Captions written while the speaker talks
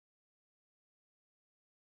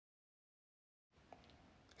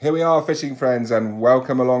Here we are, fishing friends, and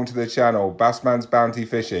welcome along to the channel, BASSMAN'S Bounty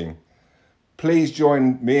Fishing. Please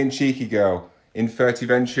join me and Cheeky Girl in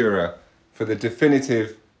Fuerteventura for the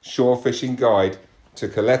definitive shore fishing guide to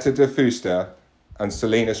Caleta de Fuste and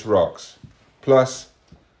Salinas Rocks, plus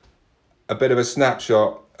a bit of a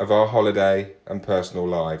snapshot of our holiday and personal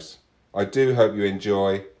lives. I do hope you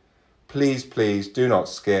enjoy. Please do not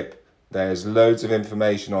skip. There's loads of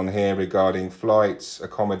information on here regarding flights,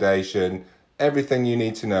 accommodation, everything you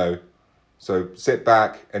need to know. So sit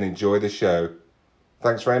back and enjoy the show.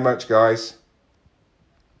 Thanks very much, guys.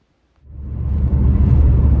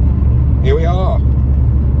 Here we are.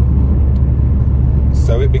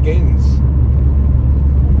 So it begins.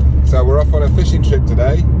 So we're off on a fishing trip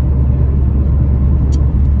today.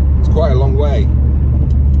 It's quite a long way.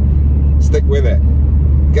 Stick with it.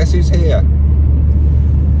 Guess who's here?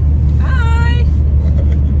 Hi!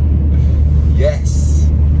 Yes,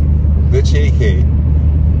 the Cheeky,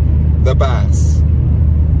 the Bass.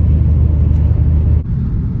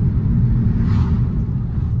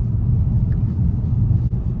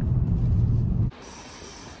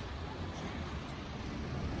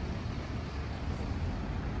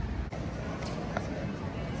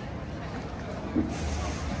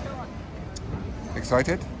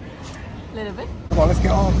 Excited? A little bit. Come on, let's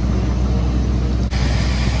get on.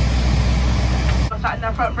 Sat in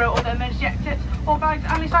their front row, all their men's jackets, all bags,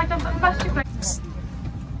 and these items and plastic bags.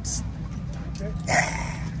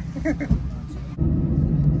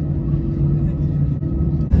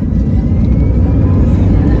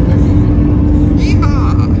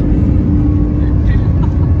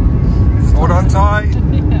 Hold on tight.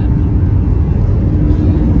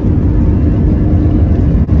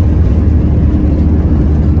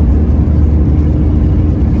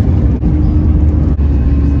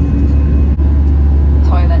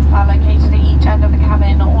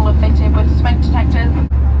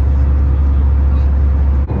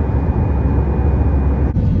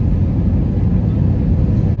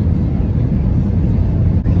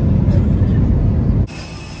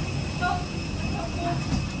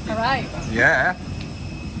 Yeah.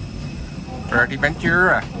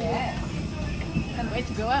 FUERTEVENTURA. Yeah. Can't wait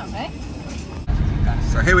to go out, eh?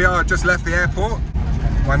 So here we are, just left the airport.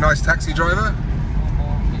 My nice taxi driver.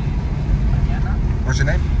 What's your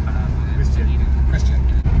name? Christian.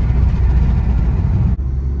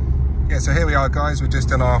 Yeah, so here we are, guys. We're just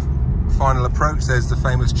done our final approach. There's the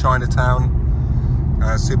famous Chinatown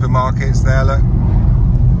supermarkets there, look.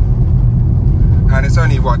 And it's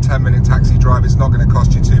only, what, 10-minute taxi drive. It's not going to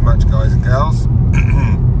cost you too much, guys and girls.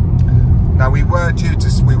 Now, we were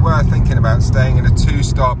thinking about staying in a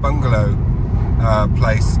 2-star bungalow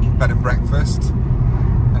place, bed and breakfast.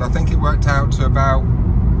 And I think it worked out to about,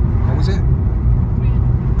 what was it?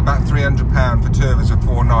 About £300 for 2 of us for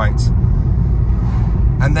 4 nights.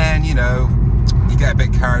 And then, you know, you get a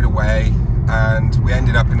bit carried away, and we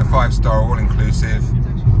ended up in a 5-star all-inclusive,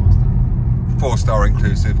 4-star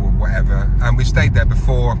inclusive or whatever, and we stayed there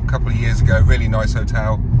before a couple of years ago. Really nice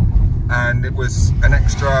hotel, and it was an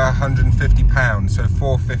extra £150, so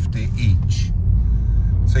 £450 each.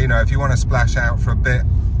 So, you know, if you want to splash out for a bit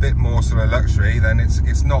more sort of luxury, then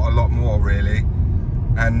it's not a lot more really.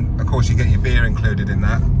 And of course you get your beer included in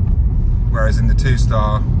that, whereas in the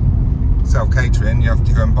 2-star self-catering you have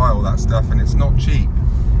to go and buy all that stuff, and it's not cheap.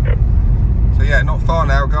 So yeah, not far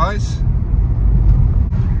now, guys.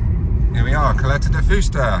 Here we are, Caleta de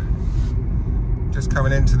Fuste. Just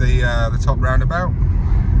coming into the top roundabout.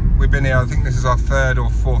 We've been here, I think this is our 3rd or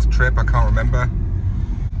 4th trip, I can't remember.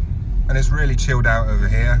 And it's really chilled out over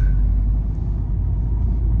here.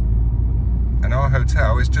 And our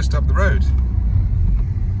hotel is just up the road.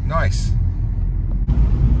 Nice.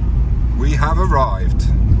 We have arrived.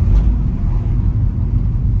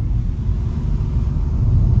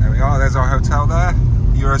 There we are, there's our hotel there.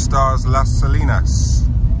 Eurostar's Las Salinas.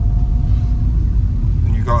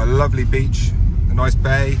 You've got a lovely beach, a nice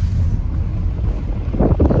bay,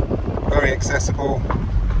 very accessible.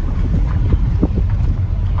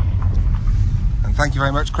 And thank you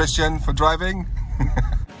very much, Christian, for driving.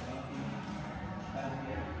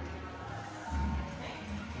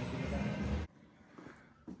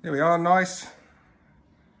 Here we are, nice.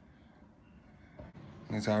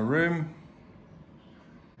 There's our room.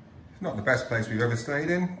 It's not the best place we've ever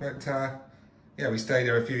stayed in, but yeah, we stayed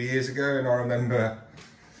here a few years ago, and I remember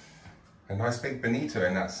a nice big bonito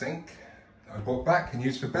in that sink that I brought back and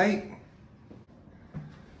used for bait.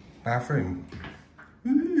 Bathroom.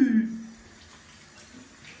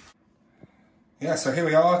 Yeah, so here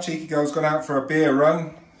we are. Cheeky Girl's gone out for a beer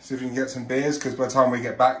run. See if we can get some beers, because by the time we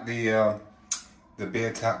get back, the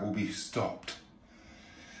beer tap will be stopped.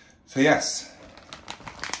 So yes,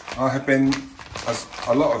 I have been, as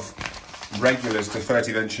a lot of regulars to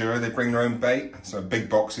FUERTEVENTURA, they bring their own bait, so big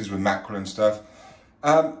boxes with mackerel and stuff.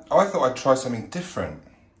 I thought I'd try something different,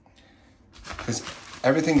 because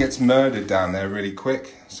everything gets murdered down there really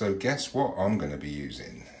quick. So guess what I'm going to be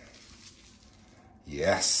using?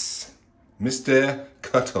 Yes, Mr.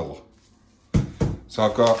 Cuttle. So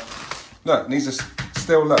I've got, look, these are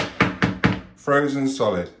still, look, frozen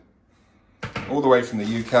solid. All the way from the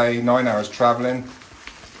UK, 9 hours travelling.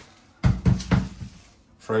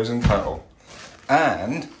 Frozen cuttle.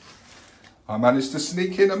 And I managed to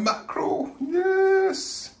sneak in a mackerel.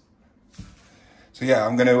 Yes. So yeah,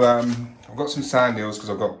 I'm going to, I've got some sand eels because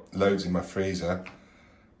I've got loads in my freezer.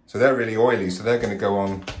 So they're really oily, so they're going to go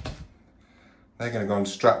on,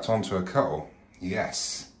 strapped onto a cuttle.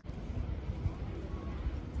 Yes.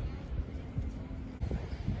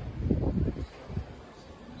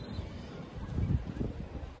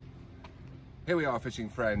 Here we are, fishing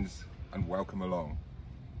friends, and welcome along.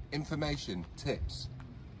 Information, tips,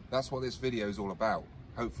 that's what this video is all about.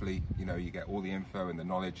 Hopefully, you know, you get all the info and the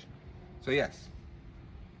knowledge. So yes,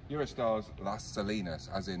 Eurostar's Las Salinas,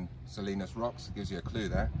 as in Salinas Rocks, it gives you a clue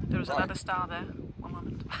there. There is another star there. One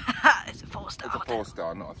moment. It's a 4-star. It's a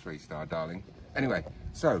 4-star, not a 3-star, darling. Anyway,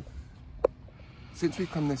 so, since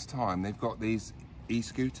we've come this time, they've got these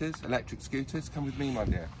e-scooters, electric scooters. Come with me, my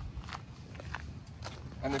dear.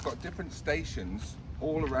 And they've got different stations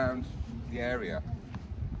all around the area.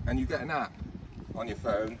 And you get an app on your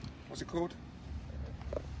phone. What's it called?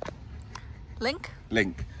 Link?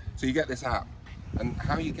 Link. So you get this app. And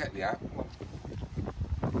how you get the app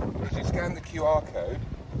is you scan the QR code.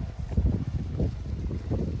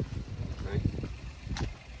 See?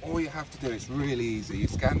 All you have to do is really easy. You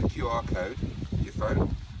scan the QR code, your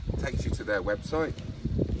phone, it takes you to their website.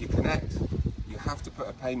 You connect. You have to put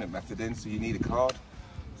a payment method in, so you need a card.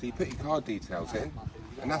 So you put your card details in,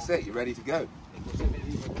 and that's it, you're ready to go.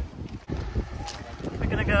 We're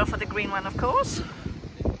gonna go for the green one, of course.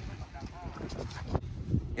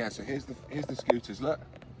 Yeah, so here's the scooters, look,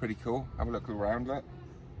 pretty cool. Have a look around, look.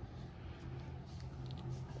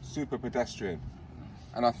 Super pedestrian.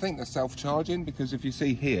 And I think they're self-charging, because if you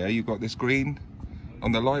see here, you've got this green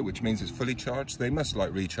on the light, which means it's fully charged. They must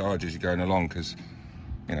like recharge as you're going along, because,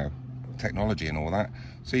 you know, technology and all that.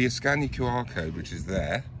 So you scan your QR code, which is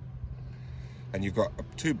there, and you've got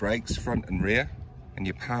 2 brakes, front and rear, and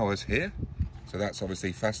your power's here, so that's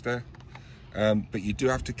obviously faster. But you do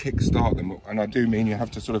have to kick start them, and I do mean you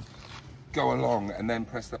have to sort of go along and then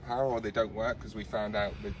press the power, or they don't work, because we found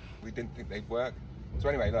out that we didn't think they'd work. So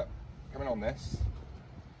anyway, look, coming on this.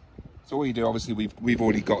 So all you do, obviously we've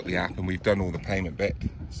already got the app and we've done all the payment bit.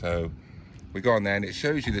 So we go on there and it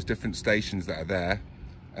shows you there's different stations that are there.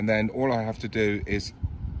 And then all I have to do is,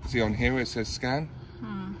 see on here it says scan?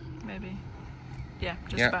 Maybe. Yeah,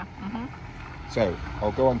 just yeah. about. So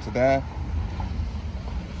I'll go onto there,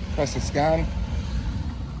 press the scan.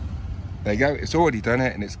 There you go, it's already done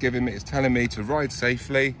it, and it's giving me, it's telling me to ride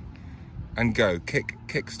safely and go.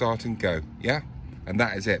 Kick start and go, yeah? And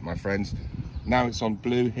that is it, my friends. Now it's on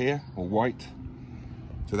blue here, or white.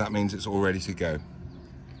 So that means it's all ready to go.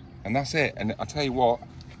 And that's it. And I tell you what,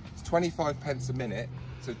 it's 25 pence a minute.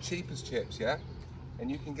 So cheap as chips, yeah?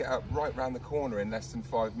 And you can get up right round the corner in less than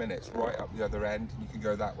 5 minutes, right up the other end, and you can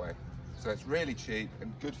go that way. So it's really cheap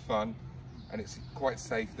and good fun, and it's quite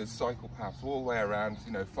safe. There's cycle paths all the way around,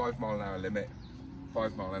 you know, 5 mile an hour limit,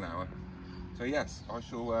 5 mile an hour. So yes, I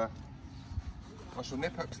shall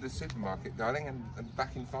nip up to the supermarket, darling, and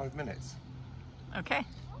back in 5 minutes. Okay.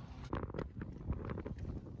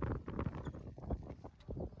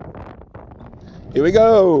 Here we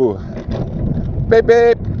go. Beep,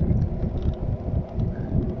 beep.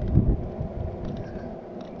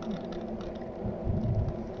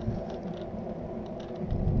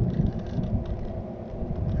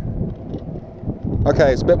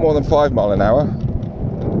 Okay, it's a bit more than 5 mile an hour.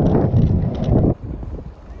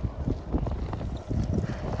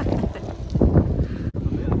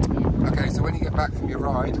 Okay, so when you get back from your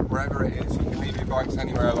ride, wherever it is, you can leave your bikes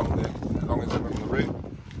anywhere along the route.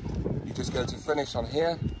 You just go to finish on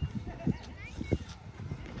here.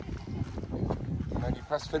 And then you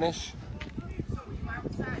press finish.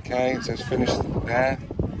 Okay, it says finish there.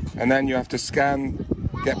 And then you have to scan,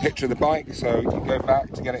 get a picture of the bike, so you go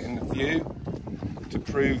back to get it in the view to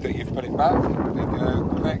prove that you've put it back. There you go,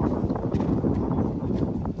 click.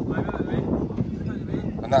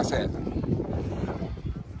 And that's it.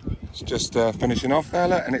 It's just finishing off there,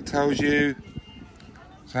 look, and it tells you,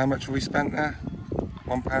 so how much have we spent there?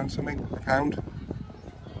 £1 something? A pound?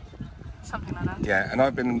 Something like that. Yeah, and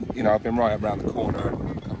I've been right up around the corner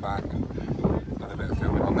and come back and done a bit of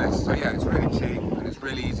filming on this. So yeah, it's really cheap and it's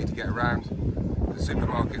really easy easy to get around. The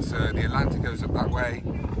supermarkets, the Atlanta goes up that way,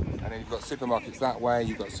 and then you've got supermarkets that way,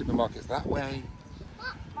 you've got supermarkets that way.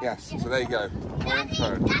 Yes, so there you go. More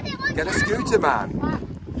info. Get a scooter, man.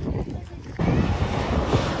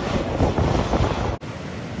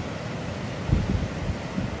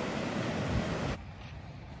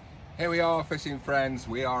 Here we are, fishing friends,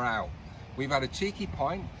 we are out. We've had a cheeky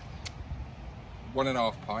pint,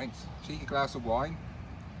 1.5 pints, cheeky glass of wine,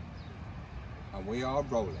 and we are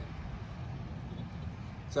rolling.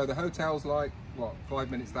 So the hotel's like, what, 5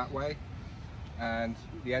 minutes that way, and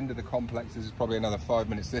the end of the complex is probably another 5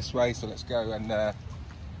 minutes this way, so let's go. And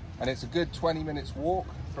it's a good 20 minutes walk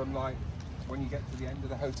from like when you get to the end of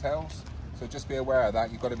the hotels, so just be aware of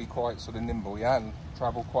that. You've got to be quite sort of nimble, yeah, and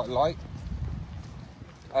travel quite light.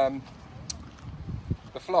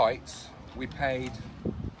 The flights, we paid,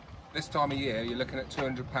 this time of year, you're looking at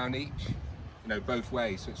 £200 each, you know, both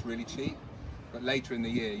ways, so it's really cheap. But later in the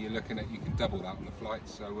year, you're looking at, you can double that on the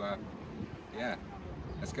flights, so yeah,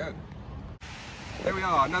 let's go. There we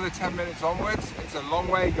are, another 10 minutes onwards. It's a long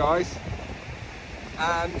way, guys,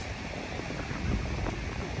 and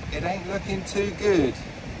it ain't looking too good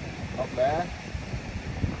up there.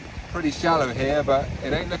 Pretty shallow here, but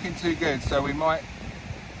it ain't looking too good, so we might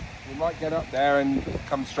get up there and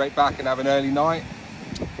come straight back and have an early night.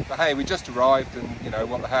 But hey, we just arrived and, you know,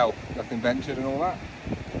 what the hell, nothing ventured and all that.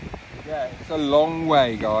 Yeah, it's a long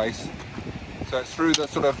way, guys. So it's through the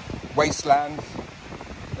sort of wastelands.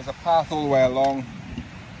 There's a path all the way along.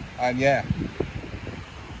 And yeah,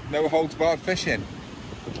 no holds barred fishing.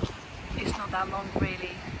 It's not that long,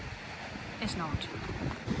 really. It's not.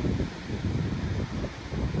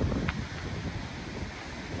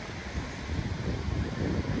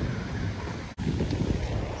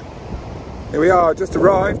 Here we are, just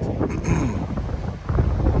arrived.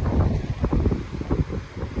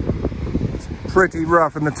 It's pretty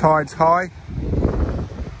rough and the tide's high.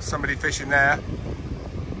 Somebody fishing there.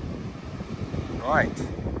 Right.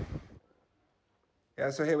 Yeah,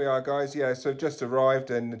 so here we are, guys. Yeah, so just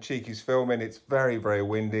arrived and the Cheeky's filming. It's very, very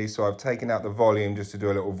windy, so I've taken out the volume just to do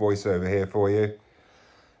a little voiceover here for you.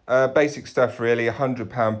 Basic stuff really,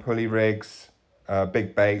 £100 pulley rigs,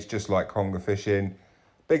 big baits, just like conger fishing.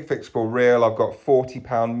 Big fixable reel, I've got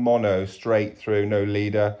 £40 mono straight through, no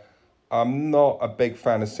leader. I'm not a big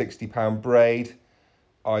fan of £60 braid.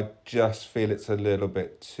 I just feel it's a little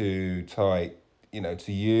bit too tight, you know,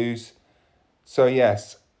 to use. So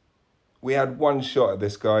yes, we had one shot at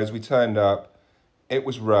this, guys. We turned up, it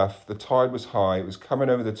was rough, the tide was high, it was coming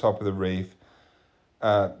over the top of the reef.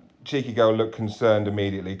 Cheeky girl looked concerned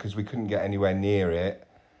immediately because we couldn't get anywhere near it.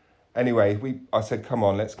 Anyway, I said, come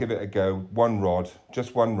on, let's give it a go. One rod,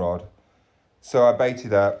 just one rod. So I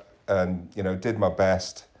baited up and, you know, did my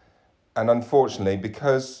best. And unfortunately,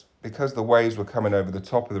 because the waves were coming over the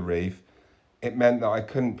top of the reef, it meant that I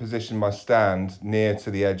couldn't position my stand near to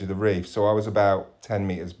the edge of the reef. So I was about 10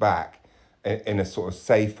 meters back in a sort of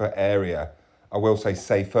safer area. I will say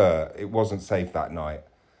safer. It wasn't safe that night.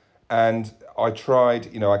 And I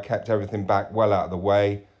tried, you know, I kept everything back well out of the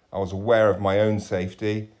way. I was aware of my own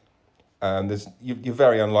safety. You're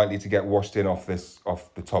very unlikely to get washed in off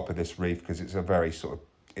the top of this reef because it's a very sort of,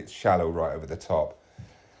 it's shallow right over the top.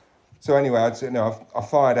 So anyway, I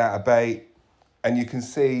fired out a bait, and you can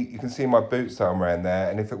see my boots that I'm wearing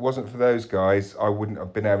there. And if it wasn't for those guys, I wouldn't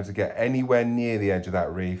have been able to get anywhere near the edge of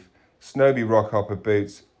that reef. Snowby Rockhopper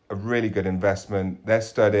boots, a really good investment. They're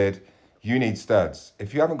studded. You need studs.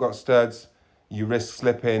 If you haven't got studs, you risk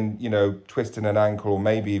slipping, you know, twisting an ankle or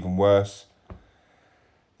maybe even worse.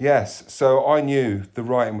 Yes, so I knew the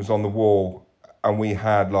writing was on the wall, and we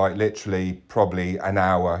had like literally probably an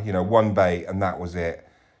hour, you know, one bait, and that was it.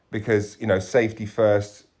 Because, you know, safety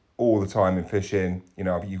first all the time in fishing. You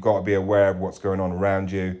know, you've got to be aware of what's going on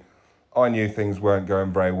around you. I knew things weren't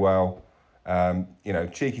going very well. You know,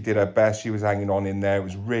 Cheeky did her best. She was hanging on in there. It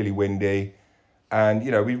was really windy. And,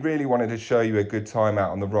 you know, we really wanted to show you a good time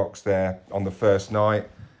out on the rocks there on the first night.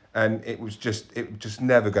 And it was just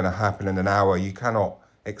never going to happen in an hour. You cannot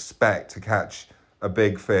expect to catch a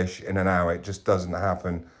big fish in an hour. It just doesn't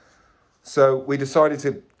happen. So we decided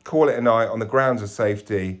to call it a night on the grounds of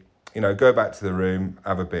safety, you know, go back to the room,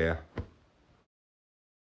 have a beer.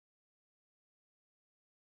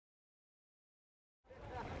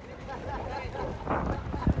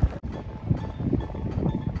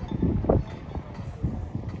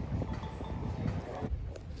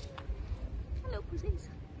 Hello, pussies.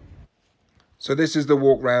 So this is the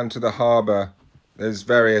walk round to the harbour. There's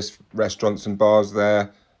various restaurants and bars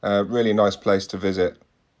there. Really nice place to visit.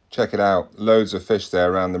 Check it out. Loads of fish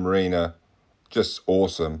there around the marina. Just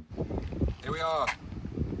awesome. Here we are.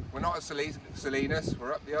 We're not at Salinas,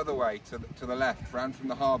 we're up the other way to the left, round from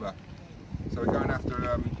the harbour. So we're going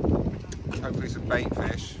after hopefully some bait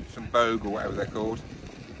fish, some bogue or whatever they're called,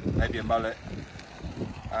 maybe a mullet.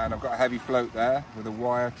 And I've got a heavy float there with a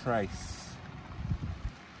wire trace.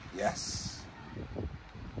 Yes.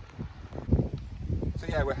 So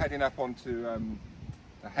yeah, we're heading up onto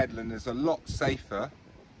a headland. It's a lot safer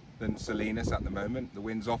than Salinas at the moment. The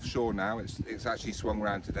wind's offshore now. It's actually swung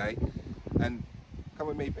around today. And come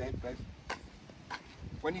with me, babe.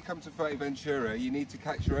 When you come to Fuerteventura, you need to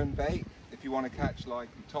catch your own bait. If you want to catch like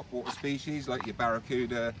top water species, like your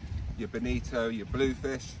barracuda, your bonito, your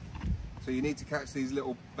bluefish. So you need to catch these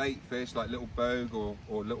little bait fish, like little bogue or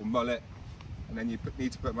little mullet. And then you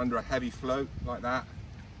need to put them under a heavy float, like that.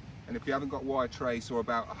 And if you haven't got wire trace or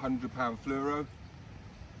about 100-pound fluoro,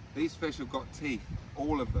 these fish have got teeth.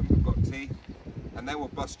 All of them have got teeth. And they will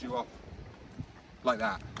bust you off like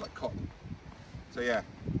that, like cotton. So yeah,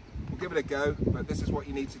 we'll give it a go, but this is what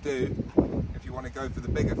you need to do if you want to go for the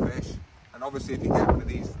bigger fish. And obviously if you get one of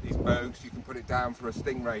these bogues, you can put it down for a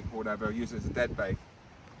stingray or whatever, use it as a dead bait.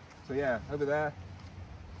 So yeah, over there,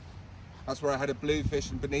 that's where I had a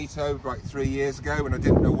bluefish and bonito like 3 years ago when I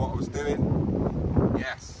didn't know what I was doing.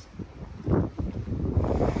 Yes.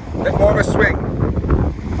 A bit more of a swing.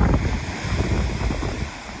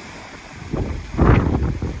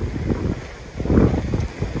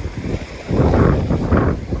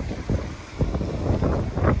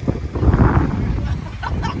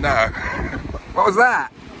 No. What was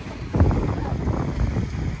that?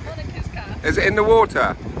 Monica's cat. Is it in the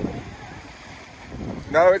water?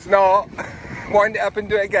 No, it's not. Wind it up and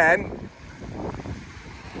do it again.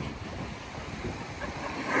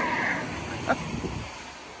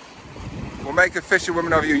 We'll make a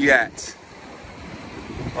fisherwoman of you yet.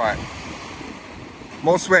 Right.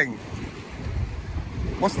 More swing.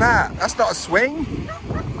 What's that? That's not a swing.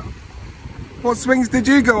 What swings did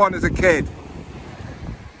you go on as a kid?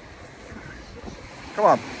 Come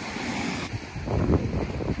on.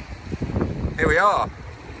 Here we are.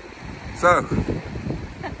 So,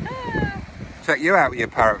 check you out with your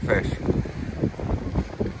parrotfish.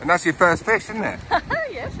 And that's your first fish, isn't it?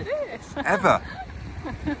 Yes, it is. Ever?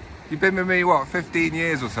 You've been with me, what, 15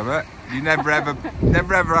 years or something? You never ever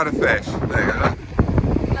had a fish. There you go.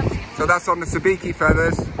 So that's on the sabiki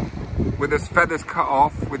feathers, with the feathers cut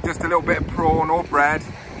off, with just a little bit of prawn or bread.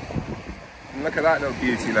 And look at that little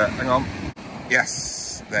beauty, look, hang on.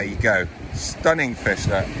 Yes, there you go. Stunning fish,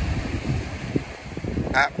 look.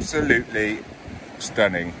 Absolutely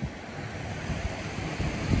stunning.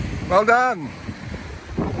 Well done.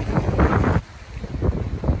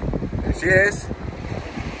 There she is.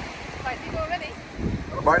 Biting already.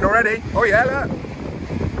 Biting already? Oh yeah, look.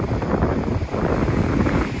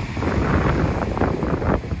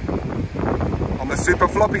 On the super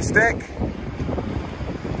floppy stick.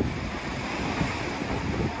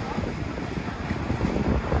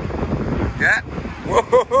 Yeah.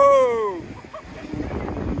 Whoa!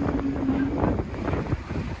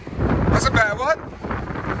 That's a better one.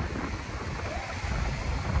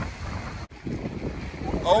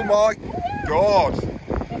 Oh my God.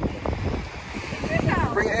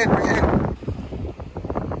 Bring it in, bring it in.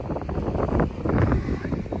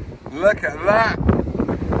 Look at that.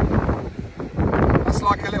 That's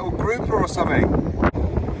like a little grouper or something.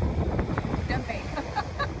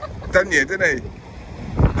 Done you, didn't he?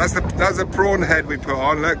 That's a prawn head we put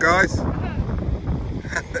on, look guys.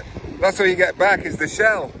 That's all you get back is the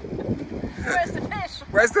shell. Where's the fish?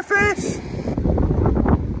 Where's the fish?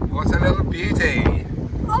 What a little beauty.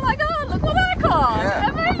 Oh my God, look what I caught. Yeah.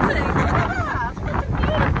 Amazing. Look at that. What a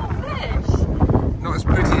beautiful fish. Not as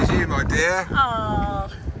pretty as you, my dear. Oh.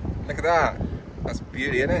 Look at that. That's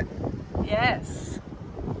beauty, isn't it? Yes.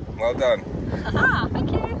 Well done. Haha,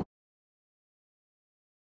 thank you.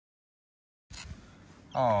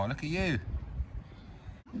 Oh, look at you.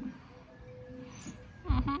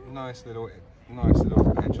 Nice little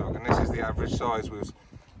hedgehog. And this is the average size. We was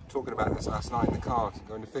talking about this last night in the car,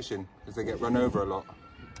 going to fishing, because they get run over a lot.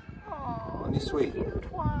 Oh, Aren't you sweet?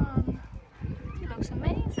 Cute one. He looks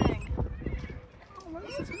amazing. Oh, what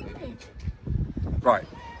is this doing? Right,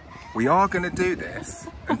 we are going to do this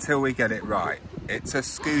until we get it right. It's a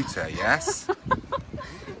scooter, yes?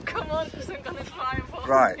 Come on, because I'm going to try and fall.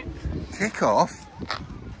 Right, kick off,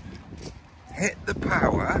 hit the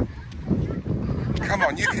power. Come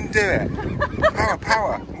on, you can do it. Power,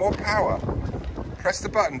 power, more power. Press the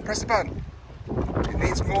button, press the button. It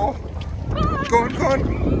needs more. Go on, go on.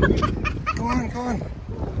 Go on, go on.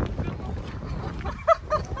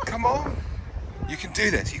 Come on. You can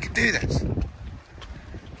do this, you can do this.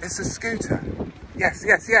 It's a scooter. Yes,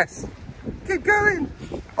 yes, yes. Keep going.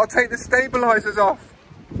 I'll take the stabilizers off.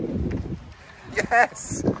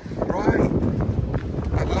 Yes. Right.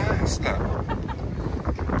 At last, look.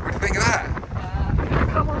 What do you think of that?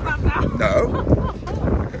 Come on, back now. No.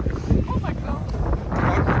 Oh my god.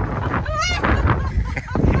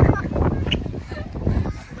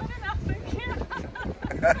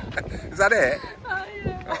 Is that it?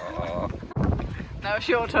 Yeah. Oh, Now it's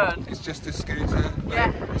your turn. it's just a scooter.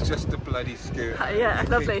 Yeah. It's just a bloody scooter. Yeah,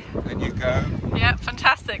 lovely. And you go. Yeah,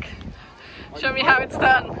 fantastic. Show me how it's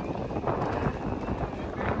done.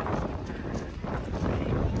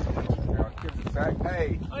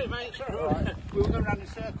 Hey. Hey mate, sorry. Right. We were going around in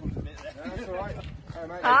circles a bit there. No, that's all right. Hi,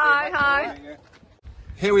 mate. Hi.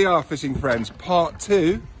 Here we are, fishing friends, part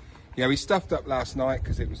 2. Yeah, we stuffed up last night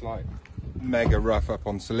because it was like mega rough up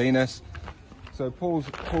on Salinas. So Paul's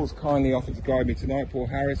kindly offered to guide me tonight. Paul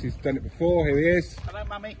Harris, he's done it before. Here he is. Hello,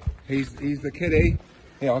 mummy. He's the kiddie.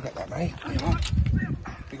 Yeah, I'll get that, mate.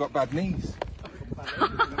 You got bad knees.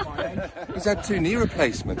 He's had 2 knee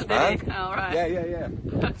replacements, man. All right. Yeah.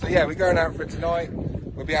 So yeah, we're going out for it tonight.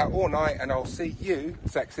 We'll be out all night, and I'll see you,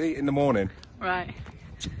 sexy, in the morning. Right.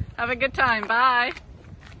 Have a good time. Bye.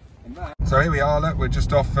 So here we are. Look, we're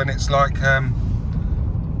just off, and it's like a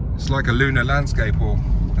lunar landscape, or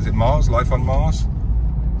is it Mars? Life on Mars.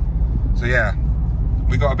 So yeah,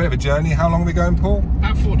 we got a bit of a journey. How long are we going, Paul?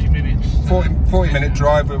 About 40 minutes. 40-minute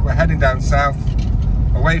drive. We're heading down south,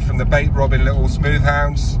 away from the bait robbing little smooth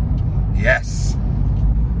hounds. Yes.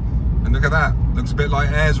 And look at that. Looks a bit like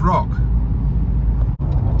Ayers Rock.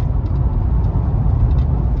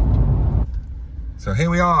 So here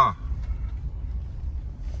we are.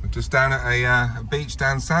 We're just down at a beach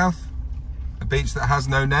down south. A beach that has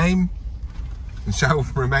no name and shall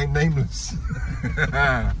remain nameless.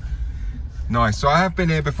 Nice. So I have been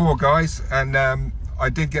here before, guys, and I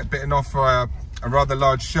did get bitten off by a rather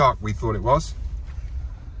large shark, we thought it was.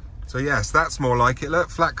 So yes, that's more like it.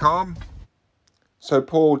 Look, flat calm. So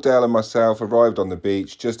Paul, Dale and myself arrived on the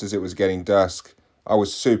beach just as it was getting dusk. I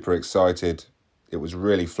was super excited. It was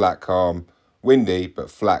really flat calm. Windy,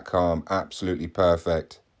 but flat calm. Absolutely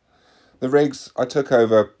perfect. The rigs, I took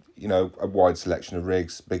over, you know, a wide selection of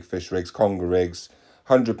rigs. Big fish rigs, conger rigs,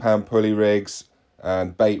 100-pound pulley rigs,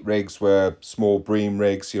 and bait rigs were small bream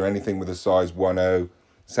rigs, you know, anything with a size 1/0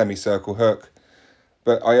 semicircle hook.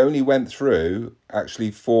 But I only went through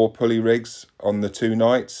actually 4 pulley rigs on the 2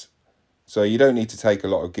 nights. So you don't need to take a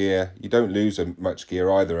lot of gear. You don't lose much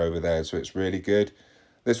gear either over there, so it's really good.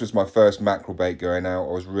 This was my first mackerel bait going out.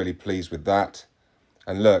 I was really pleased with that.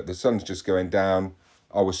 And look, the sun's just going down.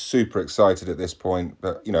 I was super excited at this point,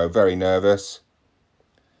 but, you know, very nervous.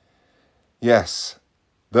 Yes,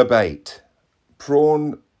 the bait.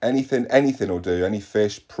 Prawn, anything will do. Any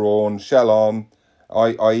fish, prawn, shell on.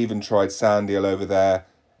 I even tried sand eel over there.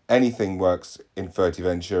 Anything works in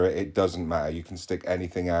Fuerteventura. It doesn't matter. You can stick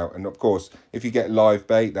anything out. And of course, if you get live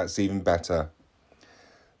bait, that's even better.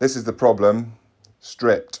 This is the problem.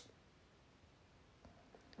 Stripped.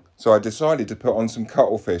 So I decided to put on some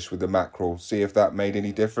cuttlefish with the mackerel, see if that made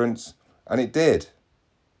any difference. And it did.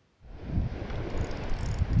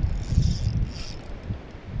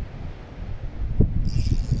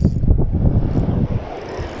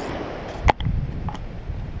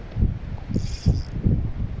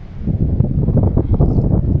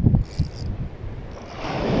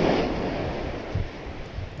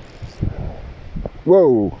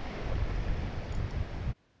 Whoa!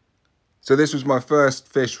 So this was my first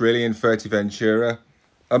fish really in Fuerteventura.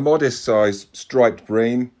 A modest size striped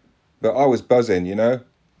bream, but I was buzzing, you know.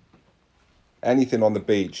 Anything on the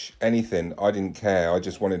beach, anything, I didn't care. I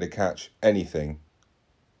just wanted to catch anything.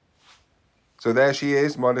 So there she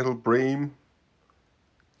is, my little bream.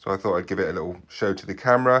 So I thought I'd give it a little show to the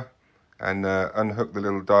camera and unhook the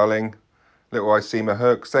little darling. Little Icema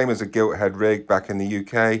hook, same as a gilt head rig back in the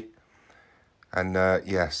UK. And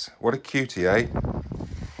yes, what a cutie, eh?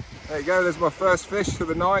 There you go, there's my first fish for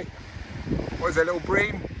the night. What is that, little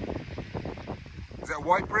bream? Is that a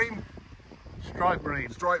white bream? Stripe bream.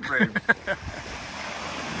 Stripe bream.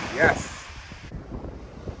 Yes.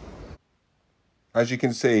 As you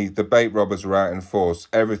can see, the bait robbers were out in force.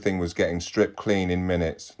 Everything was getting stripped clean in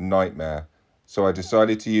minutes. Nightmare. So I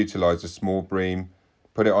decided to utilise a small bream,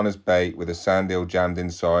 put it on as bait with a sand eel jammed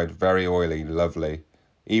inside. Very oily, lovely.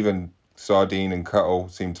 Even sardine and cuttle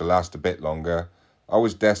seemed to last a bit longer. I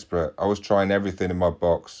was desperate. I was trying everything in my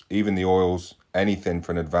box, even the oils, anything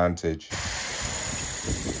for an advantage.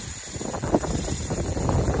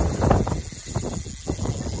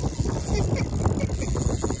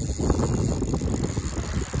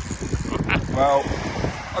 Well,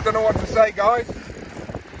 I don't know what to say, guys.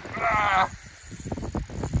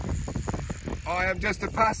 I am just a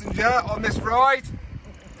passenger on this ride.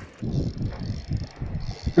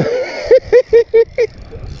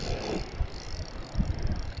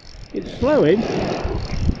 It's slowing.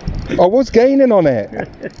 I was gaining on it.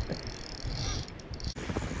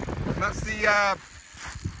 That's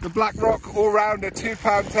the Blackrock all-rounder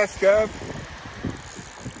 2-pound test curve.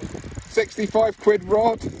 65 quid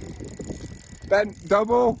rod. Bent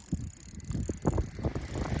double.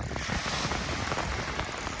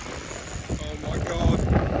 Oh my god.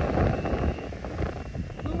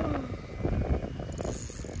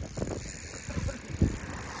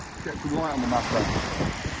 Get some light on the map there.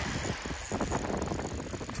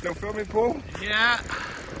 Still filming, Paul? Yeah.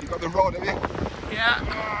 You got the rod, have you? Yeah.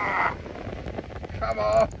 Ah, come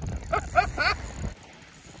on.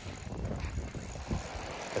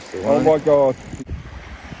 Oh my god.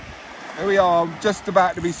 Here we are, I'm just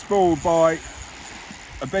about to be spooled by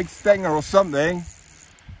a big stinger or something.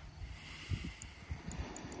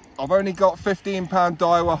 I've only got 15-pound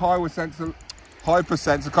Daiwa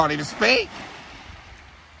hyper-sense, I can't even speak.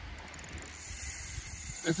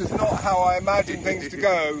 This is not how I imagine things to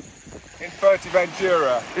go in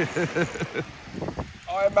Fuerteventura.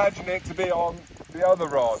 I imagine it to be on the other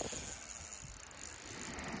rod.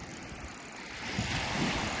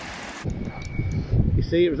 You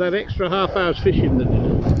see, it was that extra half hour's fishing that did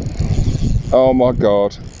it. Oh my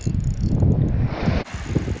god.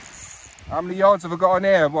 How many yards have I got on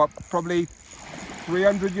here? What, probably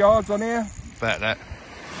 300 yards on here? About that.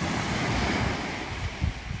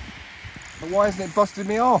 But why isn't it busting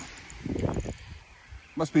me off?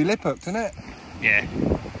 Must be lip hooked, isn't it? Yeah.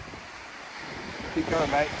 Keep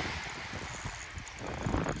going, mate.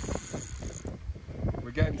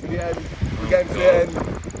 We're getting to the end. We're getting to the end.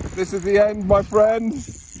 This is the end, my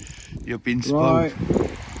friends. You've been spoiled. Right.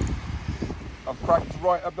 I've cracked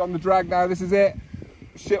right up on the drag now. This is it.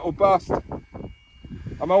 Shit or bust.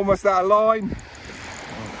 I'm almost out of line.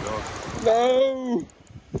 Oh god. No!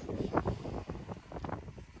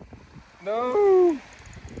 No!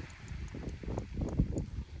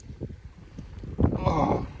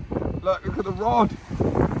 Oh, look at the rod.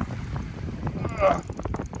 Ugh.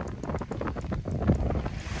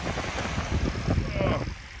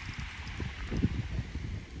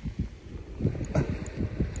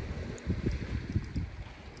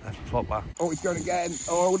 That's proper. Oh, he's going again.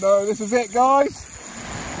 Oh no, this is it, guys.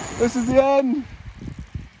 This is the end.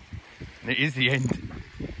 It is the end.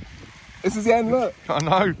 This is the end, look. I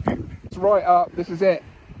know. It's right up. This is it.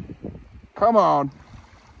 Come on.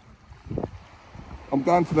 I'm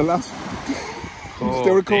down to the last. You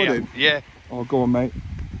still recording? Dear. Yeah. Oh, go on, mate.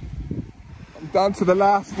 I'm down to the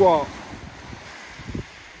last what?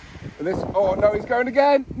 And this. Oh no, he's going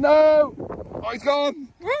again. No. Oh, he's gone.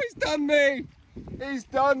 Oh, he's done me. He's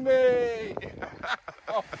done me.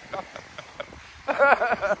 Oh,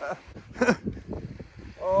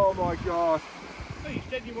 oh my god. Hey, you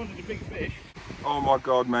said you wanted a big fish. Oh my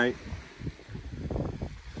god, mate.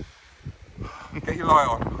 Get your light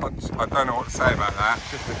on. I don't know what to say about that.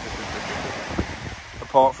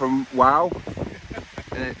 Apart from wow.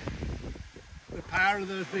 The power of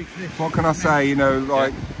those big fish. What can I say? You know,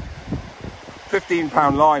 like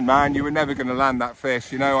 15-pound line, man. You were never going to land that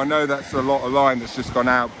fish. You know, I know that's a lot of line that's just gone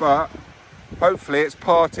out, but hopefully it's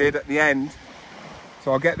parted at the end.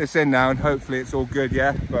 So I'll get this in now and hopefully it's all good,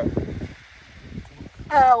 yeah? But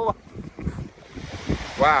ow!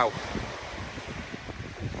 Wow.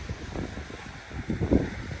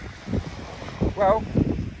 Well,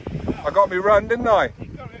 I got me run, didn't I? You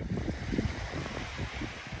got it.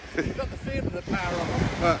 You got the feel of the power of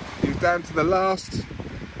it. Look, he was down to the last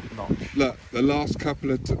Notch. Look, the last couple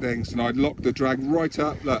of things, and I'd locked the drag right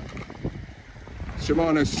up. Look,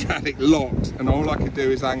 Shimano static locked, and all I could do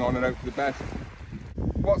is hang on and hope for the best.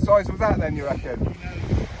 What size was that then, you reckon?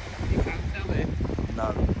 You can't tell it.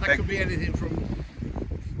 No. That Big. could be anything from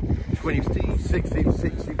 20, 60,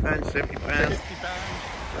 60 pounds, 70 pounds. 50 pounds,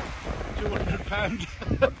 200 pounds.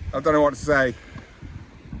 I don't know what to say.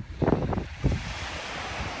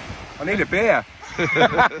 I need a beer.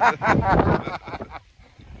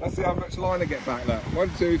 Let's see how much line I get back. Look, 1,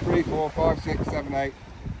 2, 3, 4, 5, 6, 7, 8.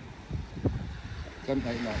 7,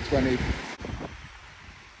 8, 9, 20.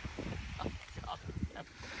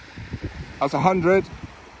 That's 100.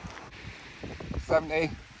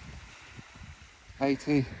 70.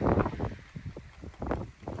 80.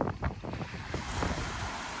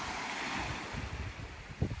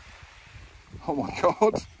 Oh my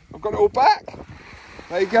God, I've got it all back.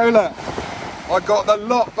 There you go, look. I got the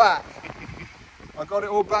lot back. I got it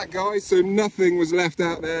all back, guys, so nothing was left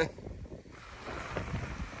out there.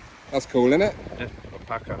 That's cool, isn't it? Just a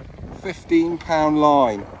packer. 15-pound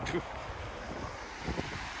line.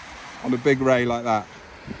 on a big ray like that.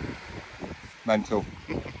 Mental.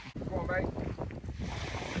 Come on, mate.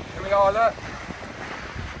 Here we are, look.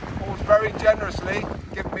 Paul's very generously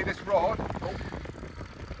giving me this rod. Oh,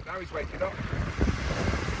 now he's waking up.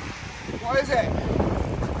 What is it?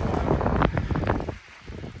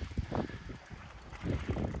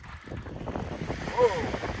 Oh,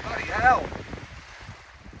 bloody hell.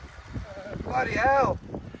 Bloody hell.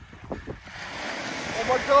 Oh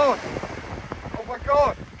my God. Oh my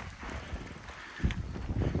God.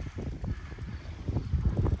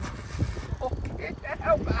 Fucking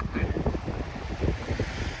hell, man.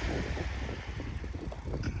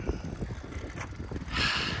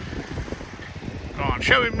 Go on,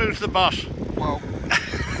 show him who's the boss. Well,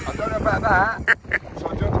 I don't know about that. Shall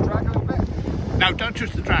I jump the drag a little bit? No, don't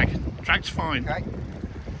touch the drag. Drag's fine. Okay.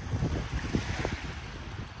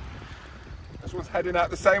 This one's heading out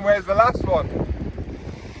the same way as the last one.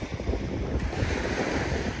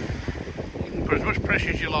 You can put as much pressure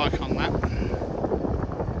as you like on that.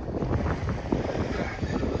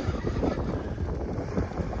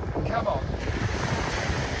 Come on.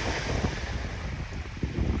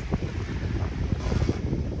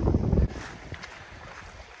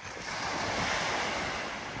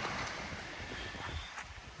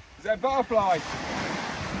 Is there a butterfly?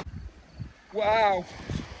 Wow.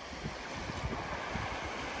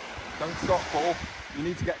 Don't stop, Paul. You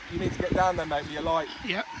need to get down there, mate, with your light.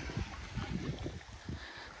 Yep.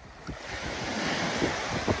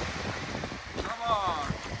 Come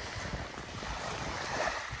on.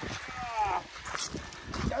 Ah.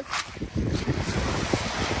 Yes.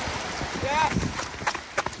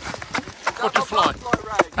 Butterfly.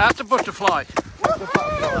 That's a butterfly. What's the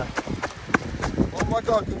butterfly? Oh my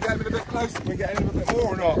God, can we get him in a bit closer? Can we get him a bit more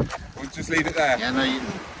or not? We'll just leave it there. Yeah, no, you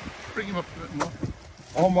can bring him up a bit more.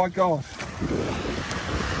 Oh my God.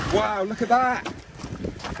 Wow, look at that.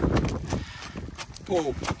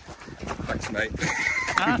 Paul. Thanks, mate.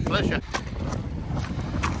 Ah, pleasure.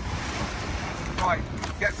 Right,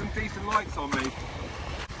 get some decent lights on me.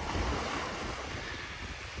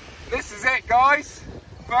 This is it, guys.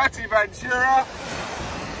 FUERTEVENTURA.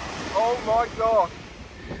 Oh my God.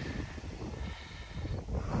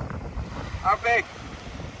 How big?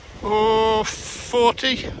 Oh,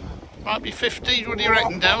 40. Might be 50. What do you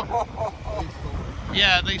reckon, Del?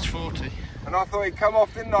 Yeah, at least 40. And I thought he'd come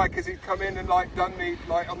off, didn't I? Because he'd come in and like done me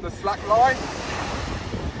like on the slack line.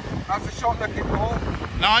 That's the shot looking for.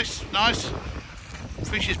 Nice, nice.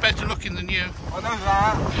 Fish is better looking than you. I know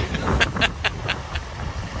that.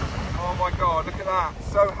 Oh my God, look at that.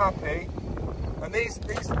 So happy. And these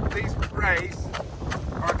rays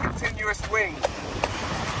are a continuous wing.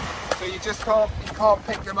 So you just can't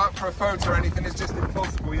pick them up for a photo or anything. It's just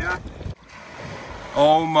impossible, yeah?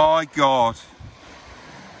 Oh my God.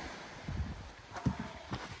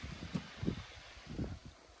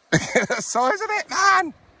 Look at the size of it,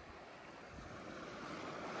 man.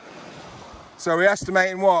 So we're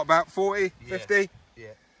estimating what, about 40, 50? Yeah,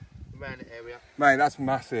 around the area. Mate, that's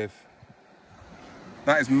massive.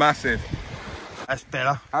 That is massive. That's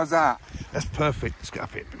better. How's that? That's perfect. Let's get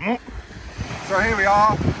up here a bit more. So here we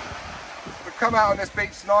are. We've come out on this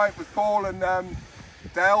beach tonight with Paul and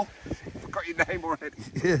Del. Forgot your name already.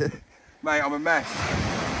 Yeah. Mate, I'm a mess.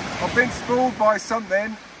 I've been spooled by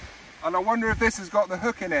something, and I wonder if this has got the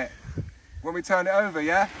hook in it when we turn it over,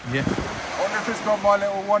 yeah? Yeah. I wonder if it's got my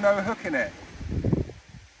little 1-0 hook in it.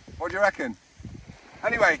 What do you reckon?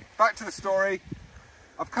 Anyway, back to the story.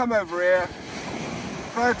 I've come over here.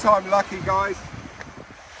 Third time lucky, guys.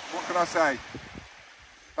 What can I say?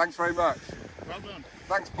 Thanks very much. Well done.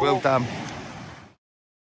 Thanks, Paul. Well done.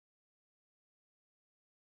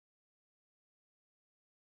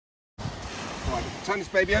 Right, turn this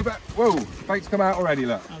baby over. Whoa, bait's come out already,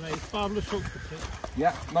 look. Are they marvellous hooks?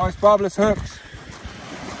 Yeah, nice barbless hooks.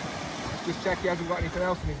 Just check he hasn't got anything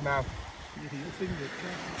else in his mouth.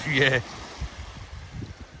 Yeah.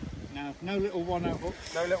 No little 1-0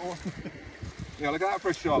 hooks. No little... Yeah, look at that for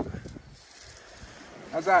a shot.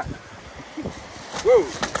 How's that? Whoa!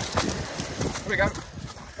 Here we go.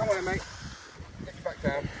 Come on in, mate. Get you back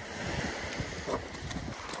down.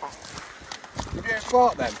 You didn't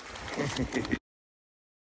fart then?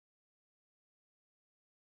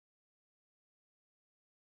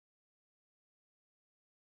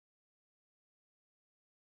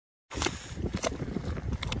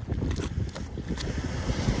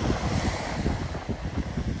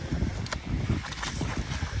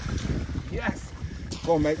 Yes!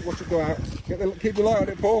 Go on, mate. Watch it go out. Keep the light on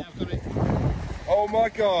it, Paul. Yeah, I've got it. Oh my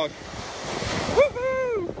God!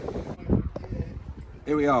 Woohoo!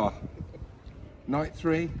 Here we are. Night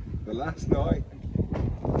 3, the last night.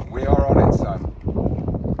 We are on it, son.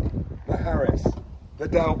 Harris, the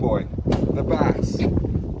Del Boy, the Bass.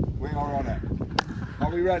 We are on it. Are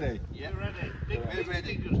we ready? Yeah, ready. Big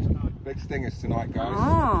stingers tonight. Big stingers tonight, guys.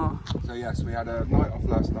 Oh, So yes, we had a night off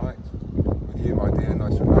last night with you, my dear.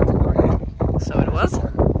 Nice romantic night here. so it was.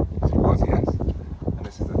 It was, yes. And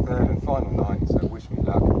this is the third and final night, so wish me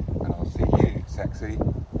luck, and I'll see you, sexy,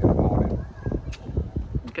 in the morning.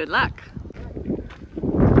 Good luck.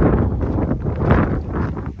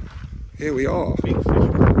 Here we are. Big fish.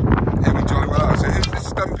 Here we jolly well are. So who's this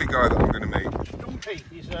stumpy guy that I'm going to meet? Stumpy.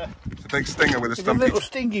 He's It's a big stinger with a a stumpy. little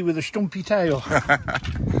stingy with a stumpy tail.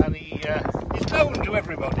 And he's known to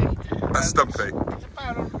everybody. That's Stumpy. It's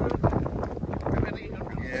about 120,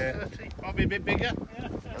 130, probably a bit bigger. Yeah.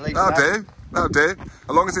 That'll do. That'll do.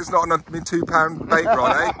 As long as it's not a £2 bait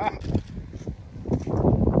rod, eh?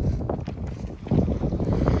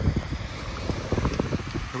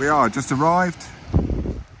 Here we are, just arrived.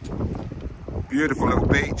 Beautiful little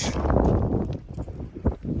beach.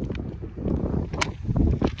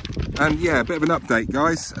 And yeah, a bit of an update,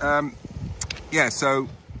 guys. Yeah, so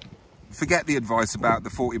forget the advice about the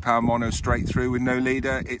 £40 mono straight through with no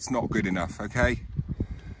leader. It's not good enough, okay?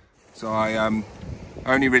 So I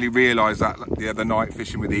only really realised that the other night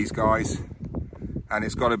fishing with these guys, and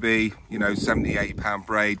it's got to be, you know, £70, £80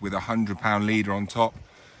 braid with a £100 leader on top.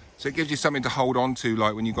 So it gives you something to hold on to,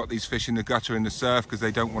 like when you've got these fish in the gutter in the surf, because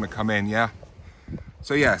they don't want to come in, yeah?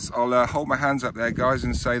 So yes, I'll hold my hands up there, guys,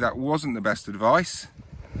 and say that wasn't the best advice.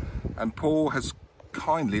 And Paul has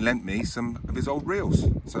kindly lent me some of his old reels.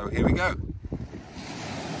 So here we go.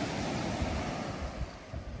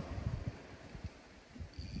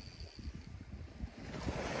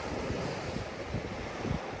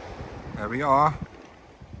 There we are.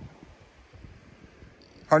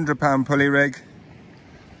 £100 pulley rig.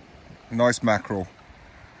 Nice mackerel.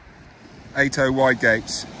 8.0 wide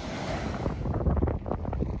gates.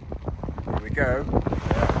 Here we go.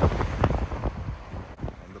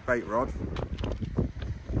 On the bait rod.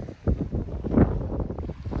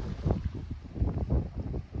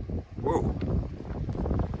 Whoa.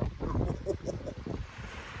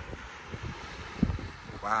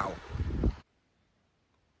 Wow.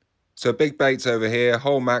 So big baits over here,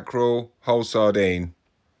 whole mackerel, whole sardine.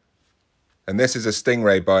 And this is a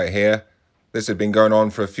stingray bite here. This had been going on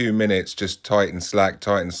for a few minutes, just tight and slack,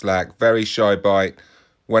 very shy bite.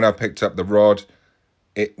 When I picked up the rod,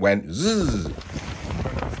 it went zzz.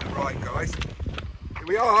 Right, guys, here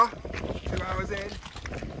we are, 2 hours in.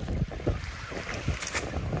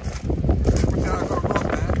 I've got a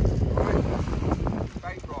rod there, right?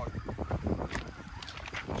 Bait rod.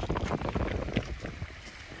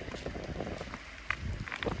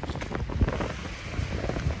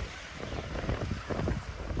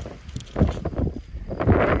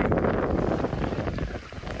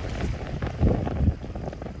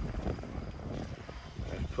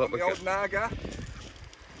 The old Naga,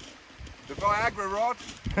 the Viagra rod,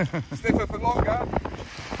 stiffer for longer. I'll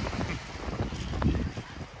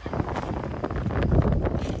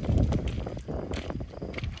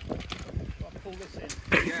pull this in.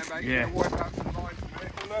 Yeah, mate, Yeah. you're gonna wipe out some lines for me.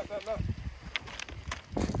 Oh, look.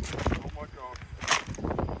 Oh my God.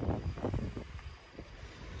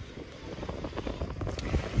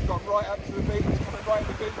 It's gone right up to the beach, it's coming right at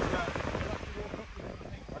the beach now.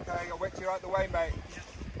 Okay, I'll wet you out the way, mate.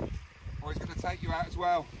 Or he's going to take you out as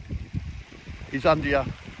well. He's under you.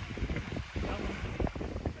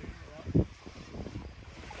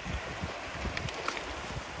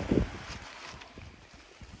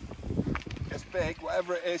 It's big,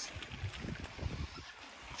 whatever it is.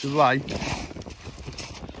 To the right.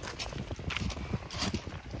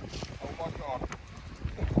 Oh my God.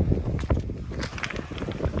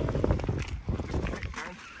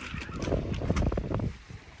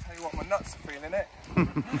 Tell you what, my nuts are feeling it.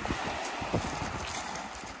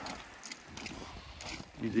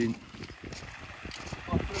 He's in.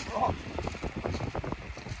 Right to the rock.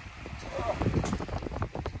 Oh,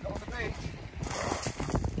 not on the beach.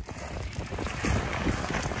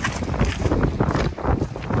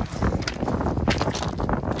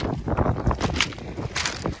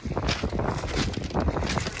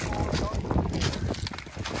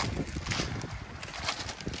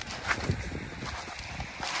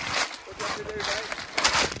 What do you have to do, mate?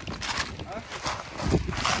 Huh?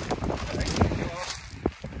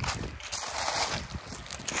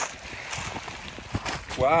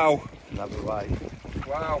 Wow. Another way.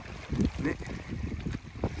 Wow. Yeah,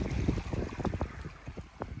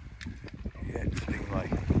 stingray.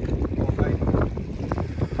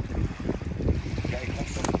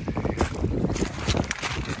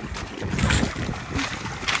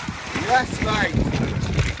 Yes, mate.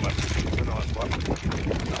 It's a nice one.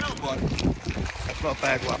 Nice one. Not a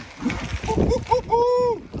bad one.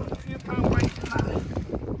 A few pound weight in that.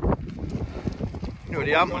 You're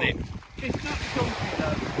already up on it. It's not stumpy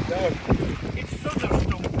though. No. It's summer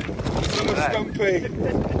stumpy. Summer that. stumpy.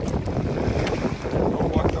 Oh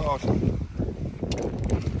my god.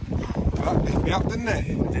 Well, that picked me up, didn't it?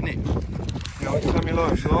 Didn't it? You know, tell me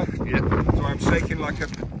life, shall I? Yeah. So I'm shaking like the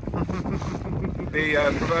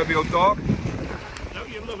proverbial dog. Don't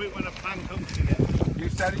you love it when a pan comes together? You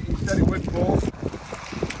said it would, Paul.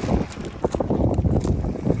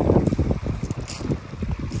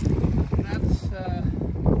 That's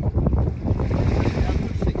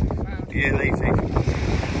 £60. Yeah, easy.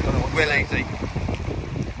 Well easy.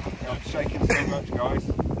 I'm shaking so much, guys.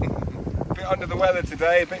 A bit under the weather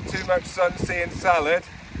today, a bit too much sun, sea and salad.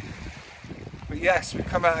 But yes, we've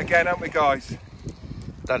come out again, haven't we, guys?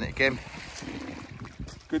 Done it again.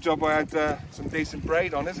 Good job I had some decent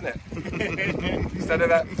braid on, isn't it? Instead of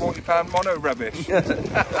that £40 mono rubbish.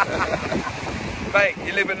 Mate,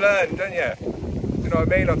 you live and learn, don't you? You know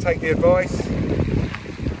what I mean? I'll take the advice.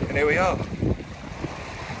 And here we are.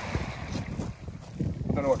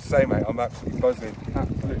 I don't know what to say, mate. I'm absolutely buzzing.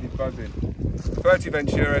 Absolutely buzzing.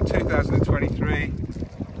 Fuerteventura 2023.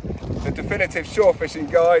 The definitive shore fishing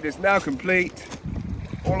guide is now complete.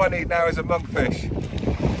 All I need now is a monkfish.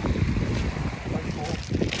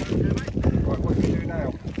 Right, what do you do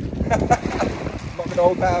now? I'm not going to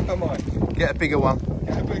hold that up, am I? Get a bigger one.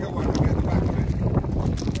 Get a bigger one and get the back of it.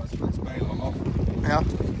 Let's bail on off. Yeah.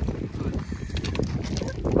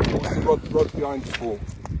 What's the rod's behind the ball?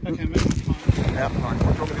 Okay, mate, that's fine. Yeah. Right,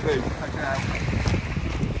 what do you want me to do? Take it out.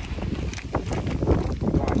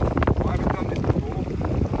 Right, I haven't done this before.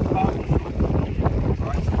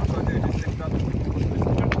 Right, so what do I do? Just lift up.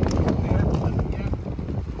 Yeah. Oh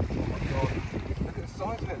my god. Look at the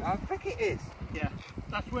size of it, how thick it is. Yeah,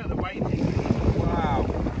 that's where the weight is. Wow.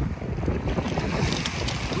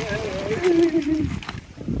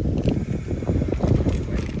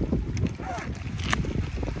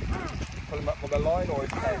 Pull him up on the line or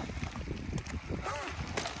his head.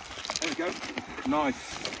 There we go. Nice.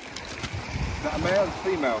 Is that a male or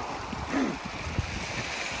female?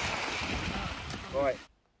 Right.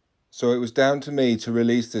 So it was down to me to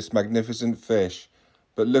release this magnificent fish,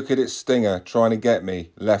 but look at its stinger trying to get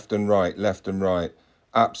me left and right, left and right.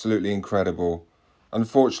 Absolutely incredible.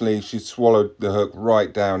 Unfortunately, she swallowed the hook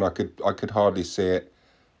right down. I could hardly see it.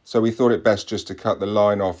 So we thought it best just to cut the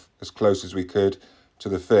line off as close as we could to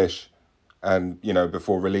the fish, and you know,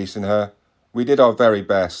 before releasing her. We did our very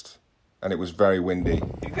best, and it was very windy.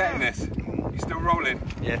 You getting this? You still rolling?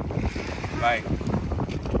 Yeah. Right.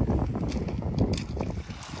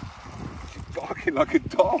 She's barking like a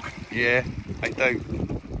dog. Yeah, they do.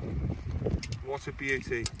 What a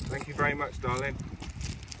beauty. Thank you very much, darling.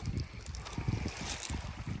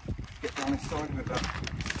 Get down inside of it though.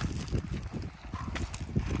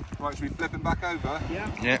 Right, should we flip him back over? Yeah.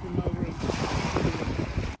 Yeah.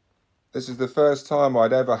 This is the first time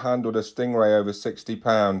I'd ever handled a stingray over 60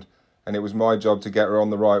 pound, and it was my job to get her on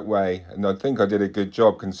the right way, and I think I did a good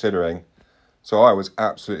job considering. So I was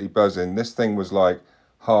absolutely buzzing. This thing was like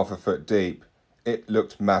half a foot deep. It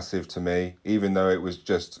looked massive to me, even though it was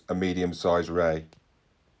just a medium-sized ray.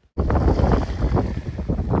 Okay.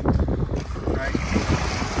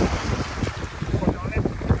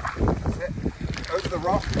 That's it. Over the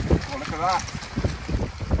rock. Oh, look at that.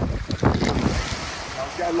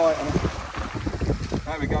 Let's get a light on it.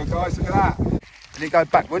 There we go, guys. Look at that. And it go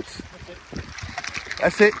backwards.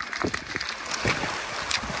 That's it.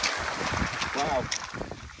 Wow.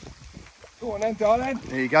 Go on then, darling.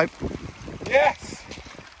 There you go. Yes!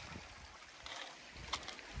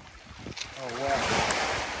 Oh, wow.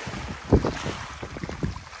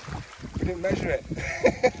 We didn't measure it. You've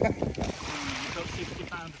got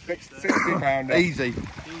 £60 of fish there. 60 pounder. Easy. Easy with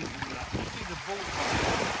that. You see the ball.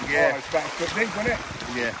 Oh, Yeah. it's about a foot deep, wasn't it?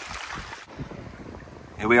 Yeah.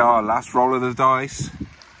 Here we are, last roll of the dice.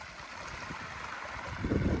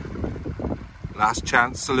 Last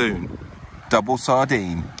chance saloon. Double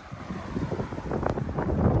sardine.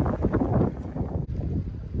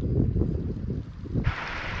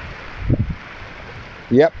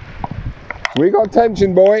 Yep. We got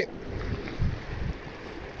tension, boy.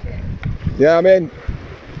 Yeah, I'm in.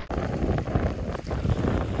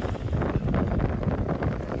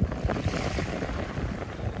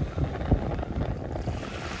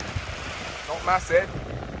 Not massive.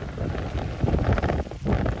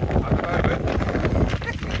 At the moment.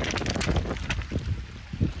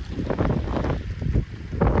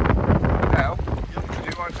 Now, do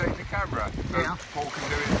you mind taking the camera? So Yeah. Paul can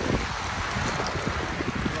do it.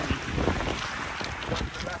 To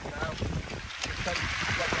the left now. Just take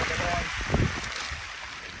the line.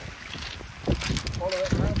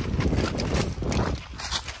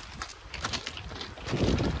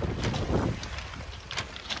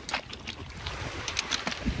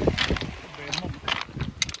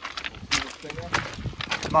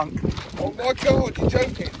 monk. Oh my God, you're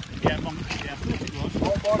joking. Yeah, monk, yeah, I thought it was.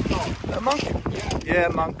 Oh my God. A monk? Yeah,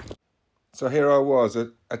 monk. So here I was,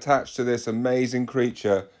 attached to this amazing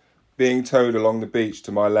creature, being towed along the beach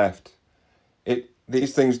to my left.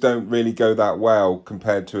 These things don't really go that well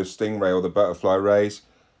compared to a stingray or the butterfly rays,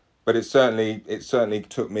 but it certainly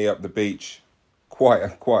took me up the beach quite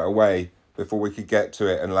a way before we could get to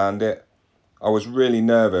it and land it. I was really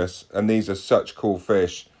nervous, and these are such cool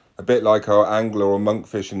fish, a bit like our angler or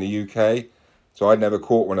monkfish in the UK. So I'd never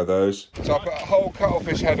caught one of those. So I put a whole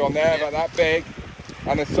cuttlefish head on there, about that big,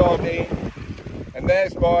 and a sardine, and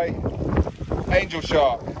there's my angel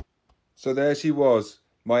shark. So there she was,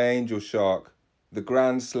 my angel shark, the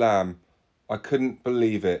Grand Slam. I couldn't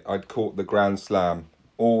believe it, I'd caught the Grand Slam.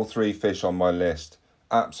 All 3 fish on my list,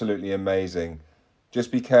 absolutely amazing.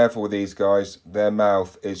 Just be careful with these guys, their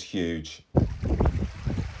mouth is huge. Oh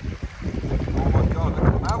my God, look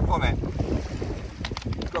at the mouth on it.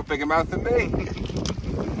 It's got a bigger mouth than me.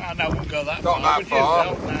 I know, won't go that Not far. that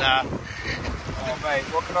far. Nah. Oh mate,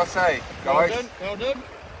 what can I say, guys? Well done.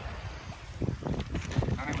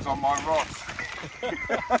 And it was on my rod.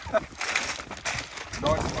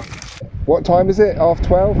 Nice one. What time is it?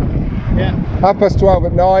 12:30? Yeah. 12:30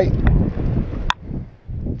 at night.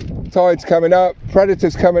 Tide's coming up,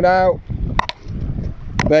 predators coming out.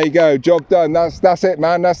 There you go, job done. That's it,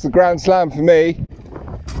 man. That's the Grand Slam for me.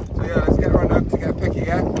 So yeah, let's get run up to get a picky,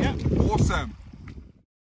 yeah? Yeah. Awesome.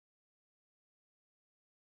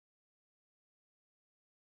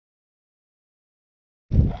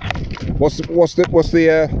 What's the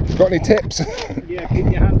got any tips? Yeah, keep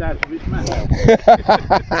your hand out of his mouth. Yeah,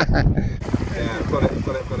 got it.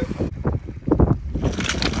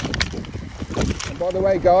 And by the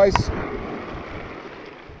way, guys,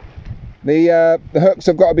 the hooks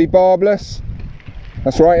have got to be barbless.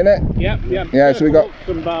 That's right, isn't it? Yep. Yeah, so we got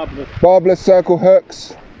some barbless. Barbless circle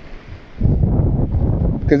hooks,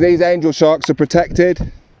 because these angel sharks are protected.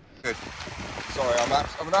 Good. Sorry, I'm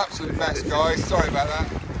an absolute mess, guys. Sorry about that.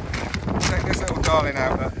 Check this little darling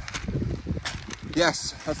out. Look.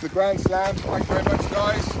 Yes, that's the Grand Slam. Thank you very much,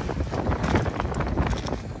 guys.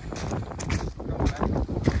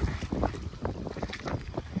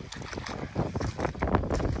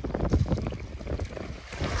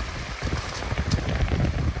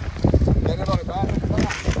 Get it like that.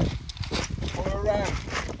 All around.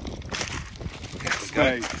 Yes,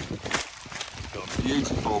 go.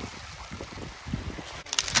 Beautiful.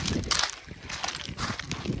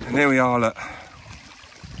 And here we are, look.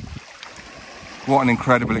 What an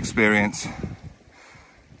incredible experience.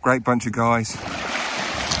 Great bunch of guys.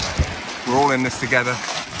 We're all in this together.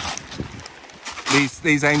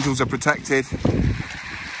 These angels are protected.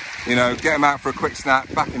 You know, get them out for a quick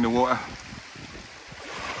snap, back in the water.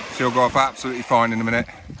 She'll go off absolutely fine in a minute.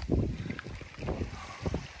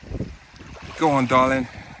 Go on, darling.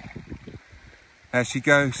 There she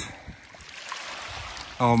goes.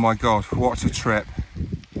 Oh my God, what a trip.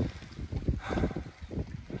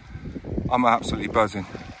 I'm absolutely buzzing.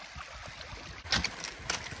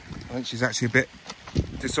 I think she's actually a bit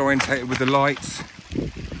disorientated with the lights.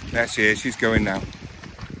 There she is, she's going now.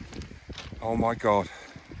 Oh my God.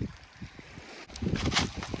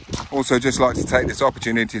 Also just like to take this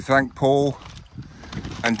opportunity to thank Paul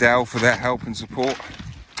and Dell for their help and support,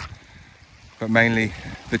 but mainly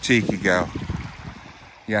the cheeky girl.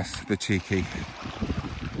 Yes, the cheeky.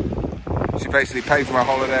 She basically paid for my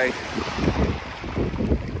holiday.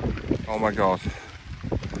 Oh my God.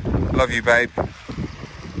 Love you, babe.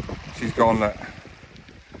 She's gone, look.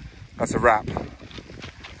 That's a wrap.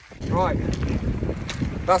 Right.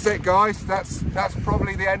 That's it, guys. That's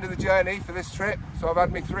probably the end of the journey for this trip. So I've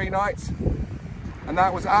had me 3 nights, and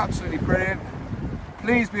that was absolutely brilliant.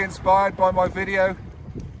 Please be inspired by my video.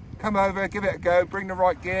 Come over, give it a go, bring the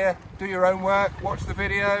right gear, do your own work, watch the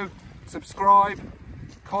video, subscribe,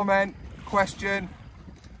 comment, question.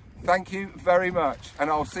 Thank you very much,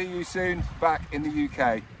 and I'll see you soon back in the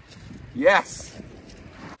UK. Yes!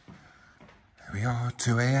 Here we are,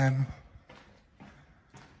 2 AM.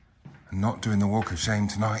 I'm not doing the walk of shame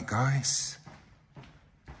tonight, guys.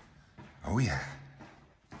 Oh yeah.